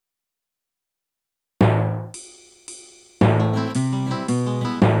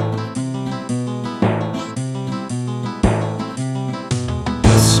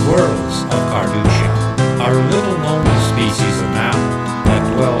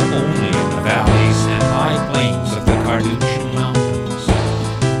only in the valleys and high plains of the Carduchian Mountains.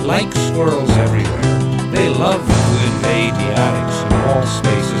 Like squirrels everywhere, they love to invade the attics and wall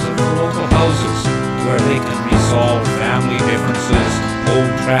spaces of the local houses, where they can resolve family differences,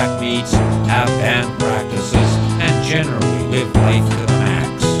 hold track meets, have band practices, and generally live life to the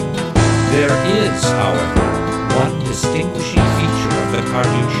max. There is, however, one distinguishing feature of the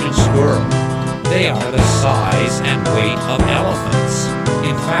Carduchian squirrel. They are the size and weight of elephants.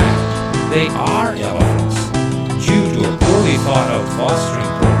 In fact, they are elephants. Due to a poorly thought-out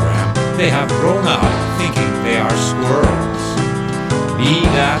fostering program, they have grown up thinking they are squirrels. Be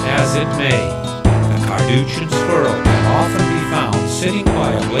that as it may, the Carduchian squirrel can often be found sitting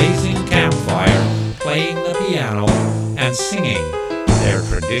by a blazing campfire, playing the piano and singing their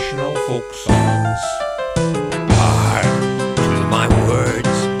traditional folk songs. Hark to my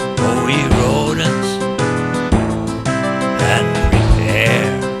words, O ye rodents, and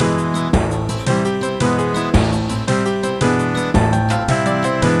prepare.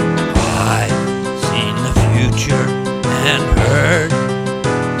 I've seen the future and heard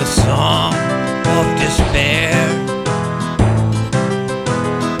the song of despair.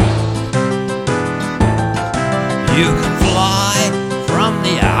 You can fly from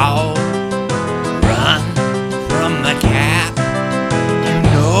the owl, run from the cat. You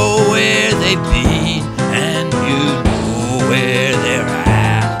know where they've been and you know where they're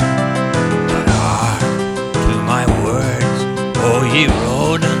at. But hark to my words, O ye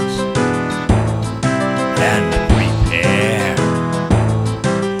rodents, and prepare.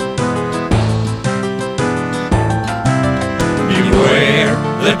 Beware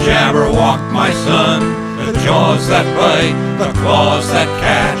the Jabberwock, my son, the jaws that bite, the claws that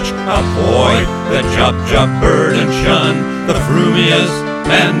catch. Avoid the Jub bird and shun the Frumia's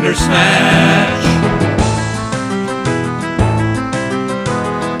Bandersnatch.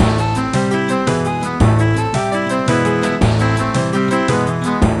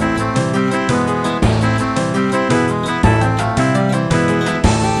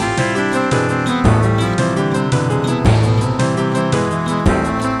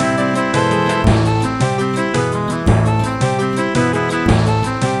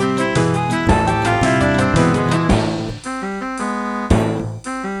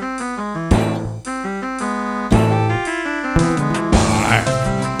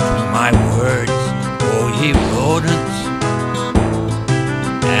 My words, O ye rodents,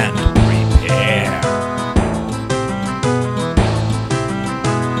 and prepare.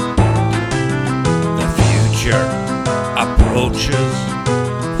 The future approaches,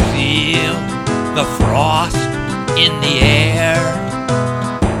 feel the frost in the air.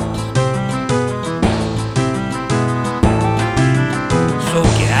 So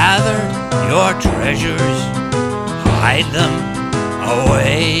gather your treasures, hide them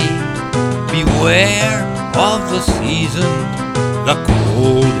away. Beware of the season, the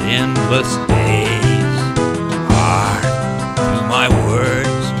cold, endless days. Hark to my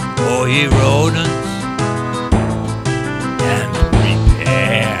words, O ye rodents,